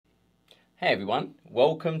Hey everyone,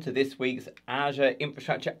 welcome to this week's Azure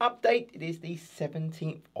Infrastructure Update. It is the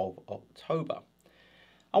 17th of October.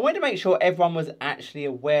 I wanted to make sure everyone was actually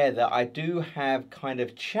aware that I do have kind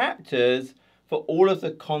of chapters for all of the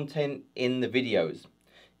content in the videos.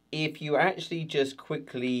 If you actually just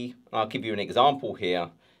quickly, I'll give you an example here.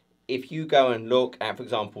 If you go and look at, for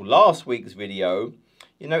example, last week's video,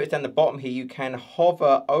 you notice down the bottom here you can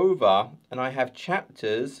hover over and I have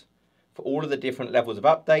chapters for all of the different levels of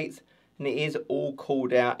updates. And it is all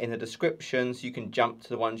called out in the description, so you can jump to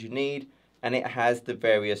the ones you need, and it has the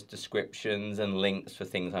various descriptions and links for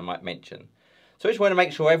things I might mention. So I just want to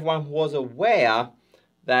make sure everyone was aware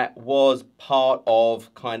that was part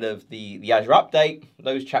of kind of the Azure update.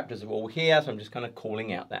 Those chapters are all here, so I'm just kind of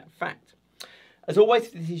calling out that fact. As always,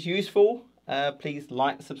 if this is useful, please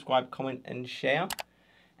like, subscribe, comment, and share,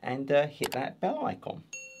 and hit that bell icon.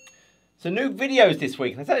 So new videos this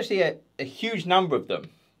week, and there's actually a huge number of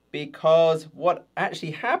them. Because what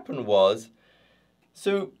actually happened was,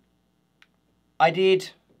 so I did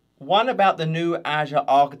one about the new Azure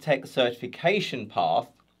Architect certification path,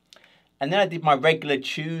 and then I did my regular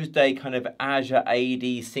Tuesday kind of Azure AD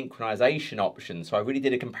synchronization option. So I really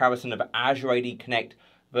did a comparison of Azure AD Connect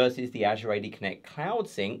versus the Azure AD Connect Cloud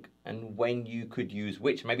Sync and when you could use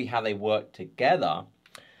which, maybe how they work together.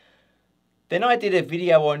 Then I did a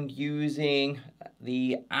video on using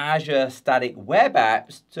the Azure Static Web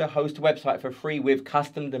Apps to host a website for free with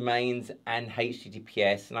custom domains and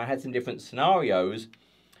HTTPS. And I had some different scenarios.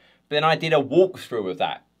 But then I did a walkthrough of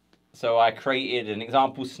that. So I created an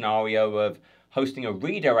example scenario of hosting a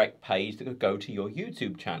redirect page that could go to your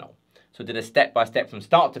YouTube channel. So I did a step-by-step from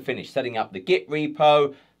start to finish, setting up the Git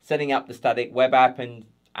repo, setting up the Static Web App, and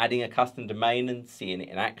adding a custom domain and seeing it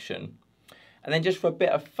in action. And then just for a bit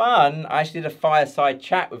of fun, I actually did a fireside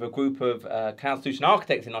chat with a group of cloud solution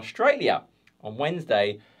architects in Australia on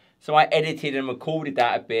Wednesday. So I edited and recorded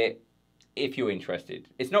that a bit if you're interested.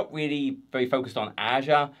 It's not really very focused on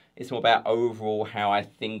Azure. It's more about overall how I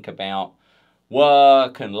think about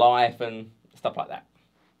work and life and stuff like that.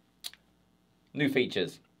 New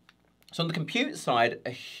features. So on the compute side,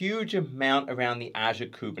 a huge amount around the Azure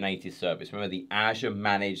Kubernetes service. Remember the Azure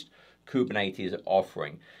Managed Kubernetes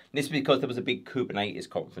offering. And this is because there was a big Kubernetes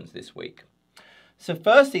conference this week. So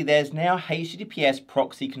firstly, there's now HTTPS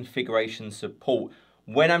proxy configuration support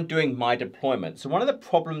when I'm doing my deployment. So one of the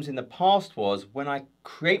problems in the past was when I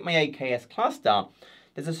create my AKS cluster,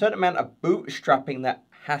 there's a certain amount of bootstrapping that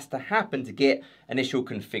has to happen to get initial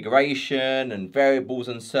configuration and variables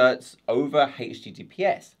and certs over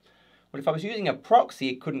HTTPS. Well, if I was using a proxy,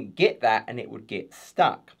 it couldn't get that and it would get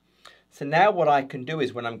stuck. So now what I can do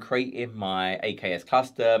is when I'm creating my AKS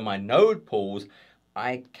cluster, my node pools,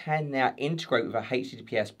 I can now integrate with a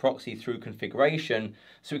HTTPS proxy through configuration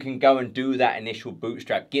so we can go and do that initial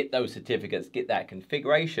bootstrap, get those certificates, get that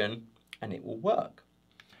configuration, and it will work.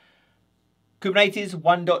 Kubernetes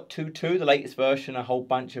 1.22, the latest version, a whole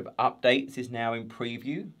bunch of updates is now in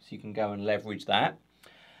preview, so you can go and leverage that.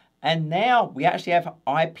 And now we actually have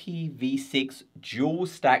IPv6 dual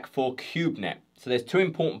stack for KubeNet. So there's two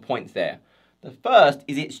important points there. The first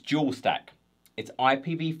is it's dual stack. It's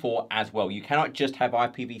IPv4 as well. You cannot just have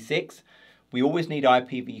IPv6. We always need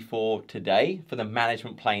IPv4 today for the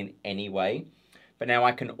management plane anyway. But now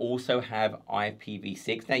I can also have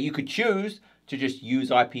IPv6. Now you could choose to just use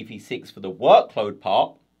IPv6 for the workload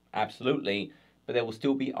part, absolutely, but there will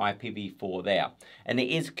still be IPv4 there. And it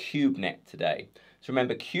is KubeNet today. So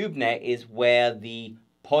remember, KubeNet is where the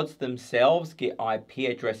pods themselves get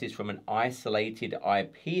IP addresses from an isolated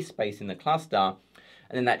IP space in the cluster,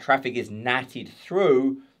 and then that traffic is natted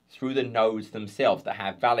through the nodes themselves that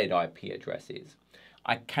have valid IP addresses.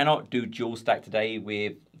 I cannot do dual stack today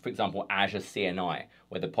with, for example, Azure CNI,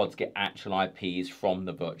 where the pods get actual IPs from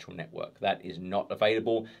the virtual network. That is not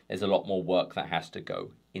available. There's a lot more work that has to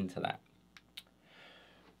go into that.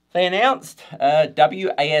 They announced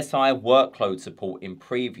WASI workload support in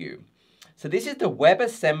preview. So this is the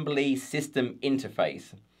WebAssembly system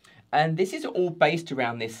interface. And this is all based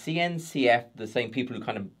around this CNCF, the same people who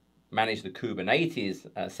kind of manage the Kubernetes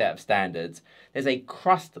set of standards. There's a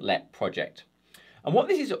Krustlet project. And what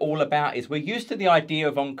this is all about is we're used to the idea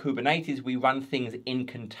of on Kubernetes, we run things in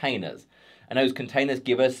containers. And those containers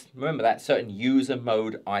give us, remember, that certain user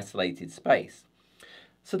mode isolated space.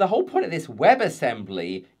 So the whole point of this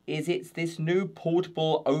WebAssembly is it's this new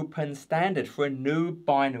portable open standard for a new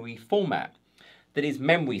binary format that is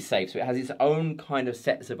memory safe. So it has its own kind of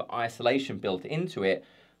sets of isolation built into it,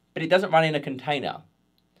 but it doesn't run in a container.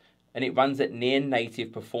 And it runs at near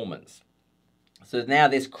native performance. So now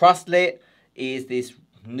this Krustlet is this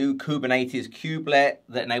new Kubernetes kubelet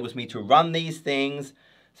that enables me to run these things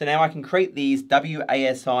So now I can create these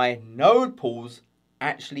WASI node pools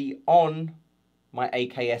actually on my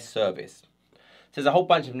AKS service. So there's a whole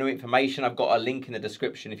bunch of new information. I've got a link in the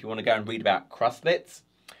description if you want to go and read about Krustlets.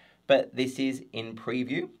 But this is in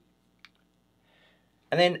preview.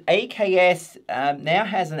 And then AKS now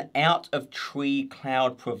has an out-of-tree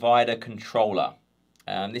cloud provider controller.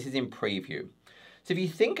 This is in preview. So if you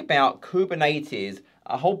think about Kubernetes,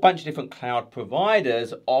 a whole bunch of different cloud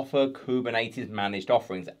providers offer Kubernetes managed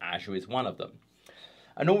offerings. Azure is one of them.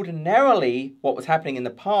 And ordinarily, what was happening in the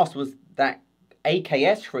past was that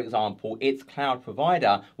AKS, for example, its cloud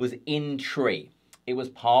provider was in tree. It was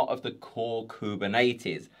part of the core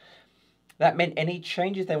Kubernetes. That meant any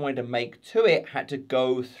changes they wanted to make to it had to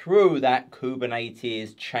go through that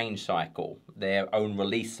Kubernetes change cycle, their own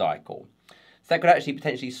release cycle. So that could actually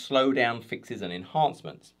potentially slow down fixes and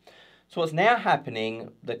enhancements. So what's now happening,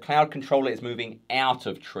 the cloud controller is moving out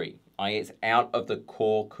of tree, i.e. it's out of the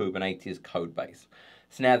core Kubernetes code base.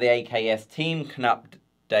 So now the AKS team can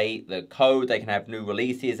update the code, they can have new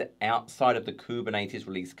releases outside of the Kubernetes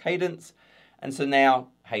release cadence. And so now,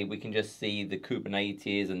 hey, we can just see the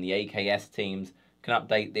Kubernetes and the AKS teams can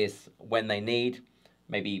update this when they need,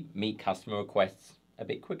 maybe meet customer requests a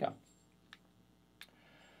bit quicker.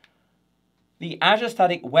 The Azure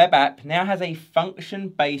Static Web App now has a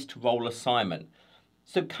function-based role assignment.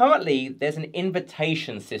 So currently, there's an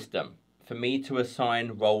invitation system for me to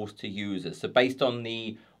assign roles to users. So based on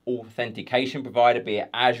the authentication provider, be it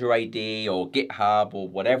Azure AD or GitHub or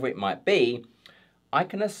whatever it might be, I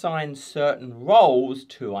can assign certain roles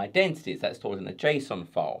to identities. That's stored in a JSON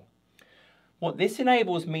file. What this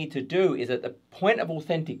enables me to do is at the point of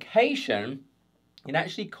authentication, it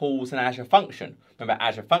actually calls an Azure function. Remember,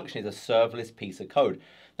 Azure function is a serverless piece of code.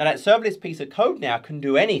 Now that serverless piece of code now can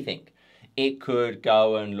do anything. It could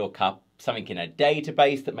go and look up something in a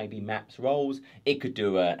database that maybe maps roles. It could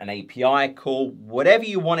do an API call, whatever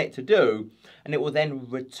you want it to do, and it will then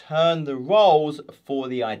return the roles for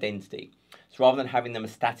the identity. So rather than having them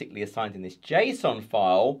statically assigned in this JSON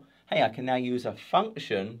file, hey, I can now use a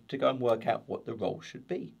function to go and work out what the role should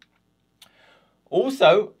be.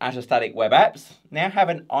 Also, Azure Static Web Apps now have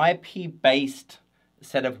an IP-based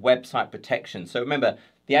set of website protection. So remember,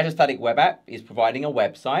 the Azure Static Web App is providing a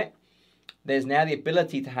website. There's now the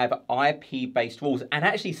ability to have IP-based rules and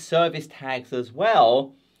actually service tags as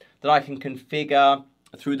well that I can configure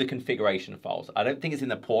through the configuration files. I don't think it's in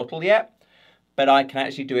the portal yet, but I can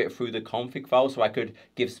actually do it through the config file. So I could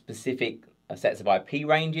give specific sets of IP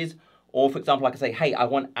ranges, or for example, I could say, hey, I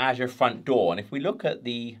want Azure Front Door. And if we look at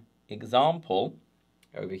the example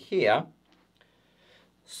over here,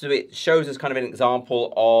 so it shows us kind of an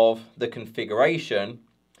example of the configuration.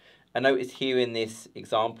 And notice here in this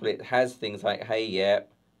example, it has things like, hey, yeah,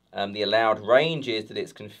 the allowed ranges that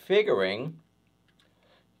it's configuring,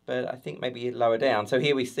 but I think maybe lower down. So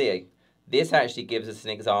here we see, this actually gives us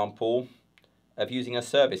an example of using a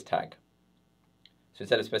service tag. So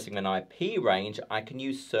instead of specifying an IP range, I can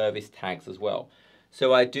use service tags as well.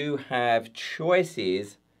 So I do have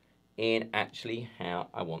choices in actually how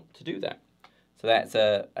I want to do that. So that's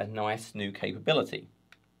a nice new capability.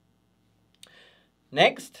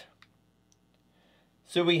 Next,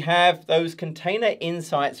 so we have those container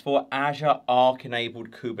insights for Azure Arc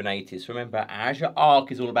enabled Kubernetes. Remember, Azure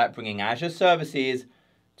Arc is all about bringing Azure services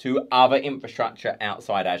to other infrastructure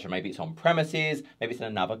outside Azure. Maybe it's on premises, maybe it's in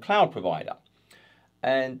another cloud provider.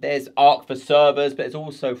 And there's Arc for servers, but there's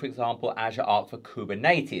also, for example, Azure Arc for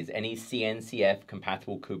Kubernetes, any CNCF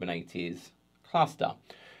compatible Kubernetes cluster.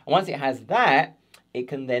 And once it has that, it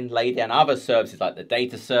can then lay down other services like the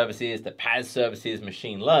data services, the PaaS services,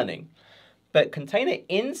 machine learning. But container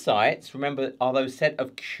insights, remember, are those set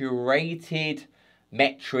of curated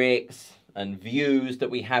metrics and views that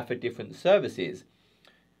we have for different services.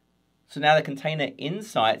 So now the container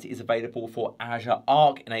insights is available for Azure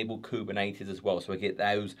Arc enabled Kubernetes as well. So we get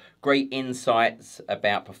those great insights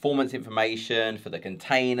about performance information for the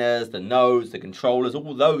containers, the nodes, the controllers,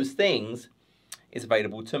 all those things is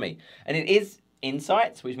available to me. And it is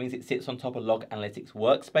insights, which means it sits on top of Log Analytics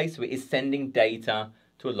Workspace. So it is sending data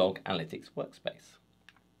to a Log Analytics Workspace.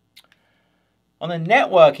 On the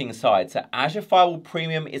networking side, so Azure Firewall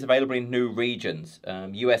Premium is available in new regions,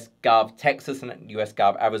 US Gov Texas and US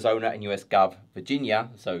Gov Arizona and US Gov Virginia,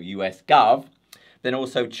 so US Gov, then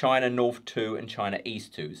also China North 2 and China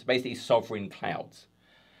East 2, so basically sovereign clouds.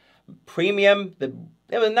 Premium, there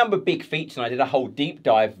were a number of big features, and I did a whole deep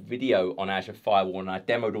dive video on Azure Firewall and I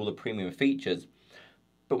demoed all the premium features.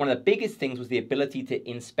 But one of the biggest things was the ability to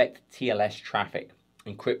inspect TLS traffic,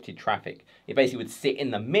 encrypted traffic. It basically would sit in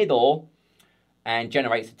the middle and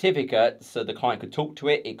generate certificates so the client could talk to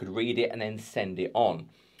it, it could read it, and then send it on.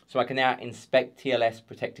 So I can now inspect TLS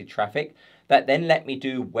protected traffic. That then let me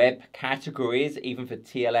do web categories, even for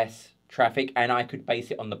TLS traffic, and I could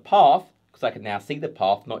base it on the path, because I can now see the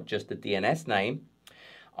path, not just the DNS name.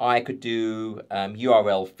 I could do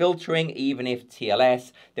URL filtering, even if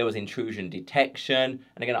TLS, there was intrusion detection.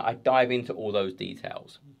 And again, I dive into all those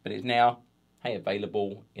details. But it's now, hey,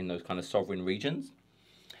 available in those kind of sovereign regions.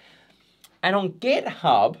 And on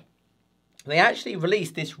GitHub, they actually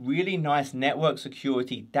released this really nice network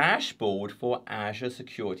security dashboard for Azure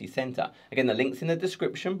Security Center. Again, the link's in the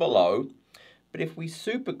description below. But if we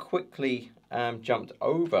super quickly jumped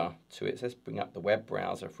over to it, so let's bring up the web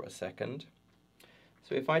browser for a second.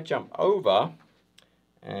 So if I jump over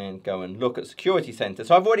and go and look at Security Center,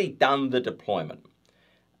 so I've already done the deployment.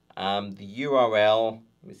 The URL,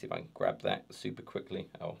 let me see if I can grab that super quickly.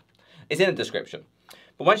 Oh, it's in the description.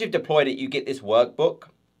 But once you've deployed it, you get this workbook.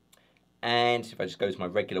 And if I just go to my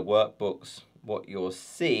regular workbooks, what you'll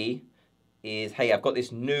see is, hey, I've got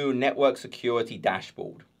this new network security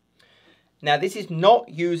dashboard. Now, this is not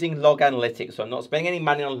using log analytics, so I'm not spending any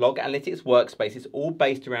money on log analytics workspace. It's all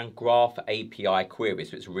based around graph API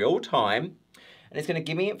queries, so it's real time, and it's going to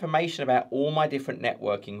give me information about all my different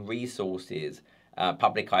networking resources,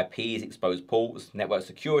 public IPs, exposed ports, network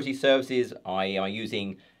security services, i.e. am I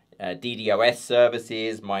using DDoS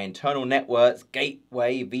services, my internal networks,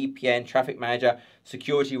 gateway, VPN, traffic manager,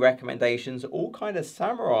 security recommendations, all kind of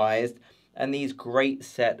summarized, and these great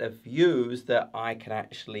set of views that I can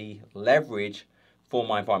actually leverage for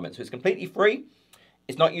my environment. So it's completely free.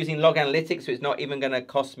 It's not using log analytics, so it's not even going to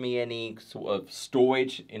cost me any sort of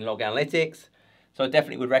storage in log analytics. So I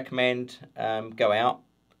definitely would recommend go out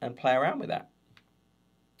and play around with that.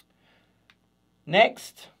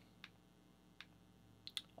 Next,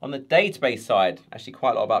 on the database side, actually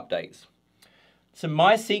quite a lot of updates. So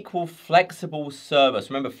MySQL Flexible Server. So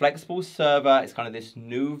remember, Flexible Server is kind of this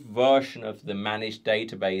new version of the managed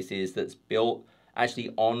databases that's built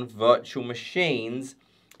actually on virtual machines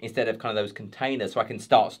instead of kind of those containers. So I can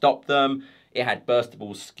stop them. It had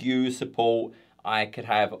burstable SKUs support. I could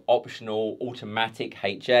have optional automatic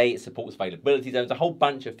HA. It supports availability zones, a whole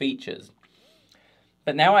bunch of features.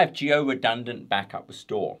 But now I have geo-redundant backup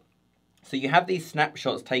restore. So you have these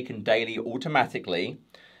snapshots taken daily automatically.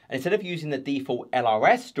 And instead of using the default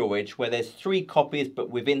LRS storage where there's 3 copies but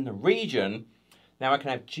within the region, now I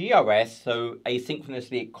can have GRS, so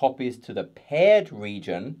asynchronously it copies to the paired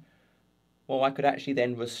region. Well, I could actually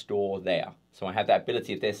then restore there. So I have that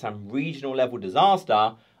ability, if there's some regional level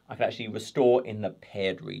disaster, I can actually restore in the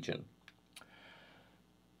paired region.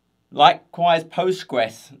 Likewise,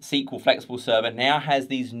 PostgreSQL Flexible Server now has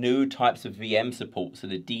these new types of VM support, so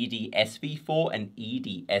the DDSv4 and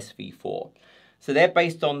EDSv4. So they're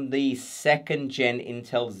based on the 2nd gen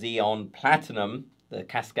Intel Xeon Platinum, the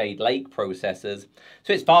Cascade Lake processors.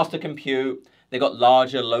 So it's faster compute. They've got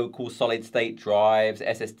larger local solid state drives,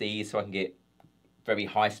 SSDs, so I can get very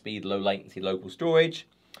high speed, low latency local storage.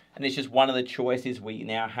 And it's just one of the choices we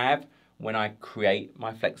now have when I create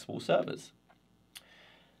my flexible servers.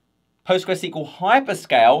 PostgreSQL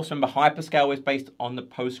Hyperscale, so remember Hyperscale is based on the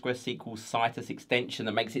PostgreSQL Citus extension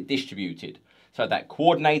that makes it distributed. So that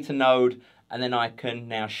coordinator node, and then I can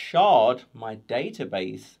now shard my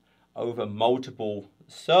database over multiple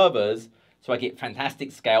servers, so I get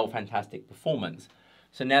fantastic scale, fantastic performance.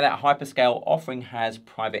 So now that Hyperscale offering has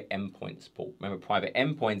private endpoint support. Remember, private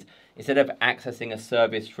endpoints, instead of accessing a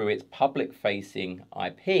service through its public-facing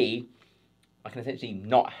IP, I can essentially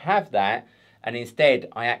not have that, and instead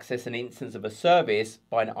I access an instance of a service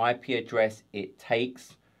by an IP address it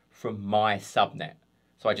takes from my subnet.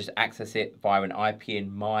 So I just access it via an IP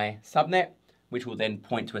in my subnet, which will then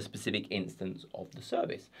point to a specific instance of the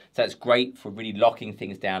service. So that's great for really locking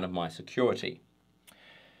things down of my security.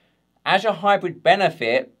 Azure Hybrid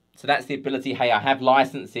Benefit, so that's the ability, hey, I have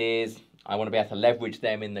licenses, I want to be able to leverage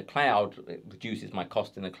them in the cloud, it reduces my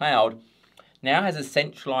cost in the cloud, now has a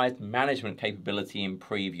centralized management capability in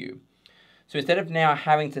preview. So instead of now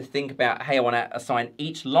having to think about, hey, I want to assign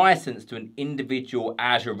each license to an individual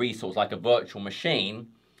Azure resource, like a virtual machine,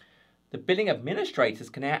 the billing administrators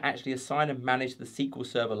can now actually assign and manage the SQL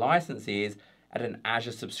Server licenses at an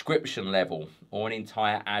Azure subscription level or an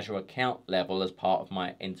entire Azure account level as part of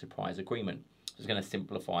my enterprise agreement. So it's going to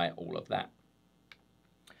simplify all of that.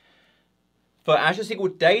 For Azure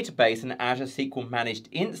SQL Database and Azure SQL Managed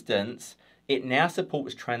Instance, it now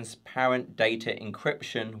supports transparent data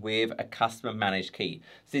encryption with a customer managed key.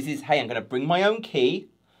 So this is, hey, I'm going to bring my own key,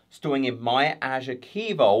 storing in my Azure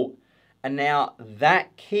Key Vault, and now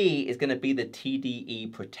that key is going to be the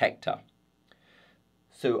TDE protector.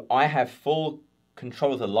 So I have full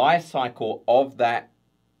control of the life cycle of that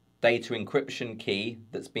data encryption key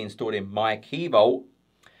that's being stored in my key vault.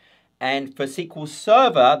 And for SQL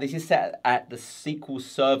Server, this is set at the SQL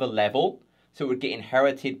Server level. So it would get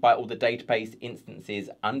inherited by all the database instances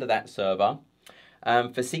under that server.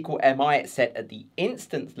 For SQL MI, it's set at the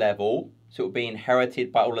instance level. So it will be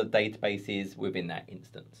inherited by all of the databases within that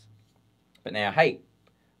instance. But now, hey,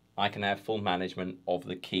 I can have full management of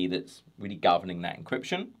the key that's really governing that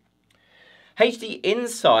encryption.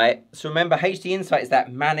 HDInsight, so remember HDInsight is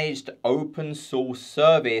that managed open source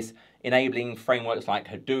service enabling frameworks like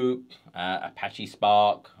Hadoop, Apache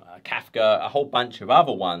Spark, Kafka, a whole bunch of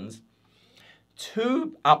other ones.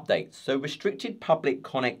 2 updates, so restricted public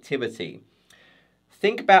connectivity.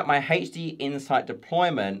 Think about my HDInsight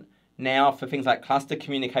deployment now for things like cluster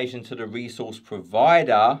communication to the resource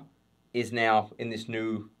provider is now in this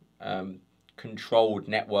new controlled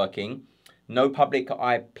networking. No public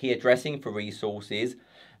IP addressing for resources.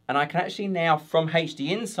 And I can actually now, from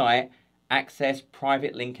HDInsight, access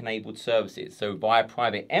private link-enabled services. So via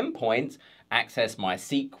private endpoints, access my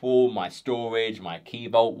SQL, my storage, my key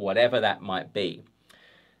vault, whatever that might be.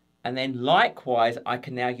 And then likewise, I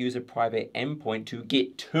can now use a private endpoint to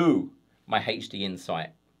get to my HDInsight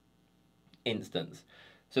instance.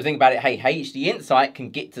 So think about it, hey, HDInsight can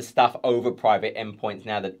get to stuff over private endpoints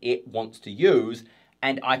now that it wants to use,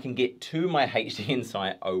 and I can get to my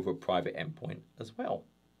HDInsight over private endpoint as well.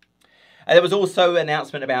 And there was also an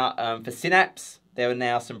announcement about for Synapse, there are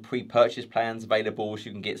now some pre-purchase plans available, so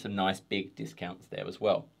you can get some nice big discounts there as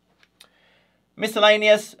well.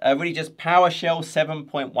 Miscellaneous, really just PowerShell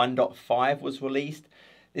 7.1.5 was released.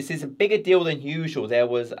 This is a bigger deal than usual. There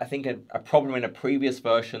was, I think, a problem in a previous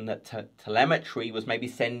version that telemetry was maybe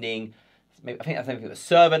sending, I think it was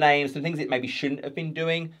server names, some things it maybe shouldn't have been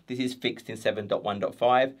doing. This is fixed in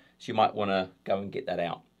 7.1.5, so you might want to go and get that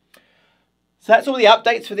out. So that's all the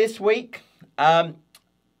updates for this week.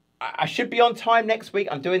 I should be on time next week.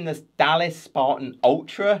 I'm doing this Dallas Spartan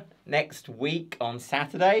Ultra next week on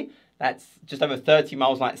Saturday. That's just over 30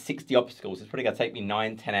 miles, like 60 obstacles. It's probably going to take me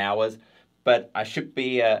 9-10 hours. But I should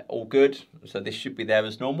be all good, so this should be there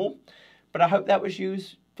as normal. But I hope that was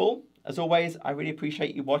useful. As always, I really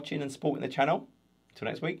appreciate you watching and supporting the channel. Until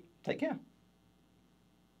next week, take care.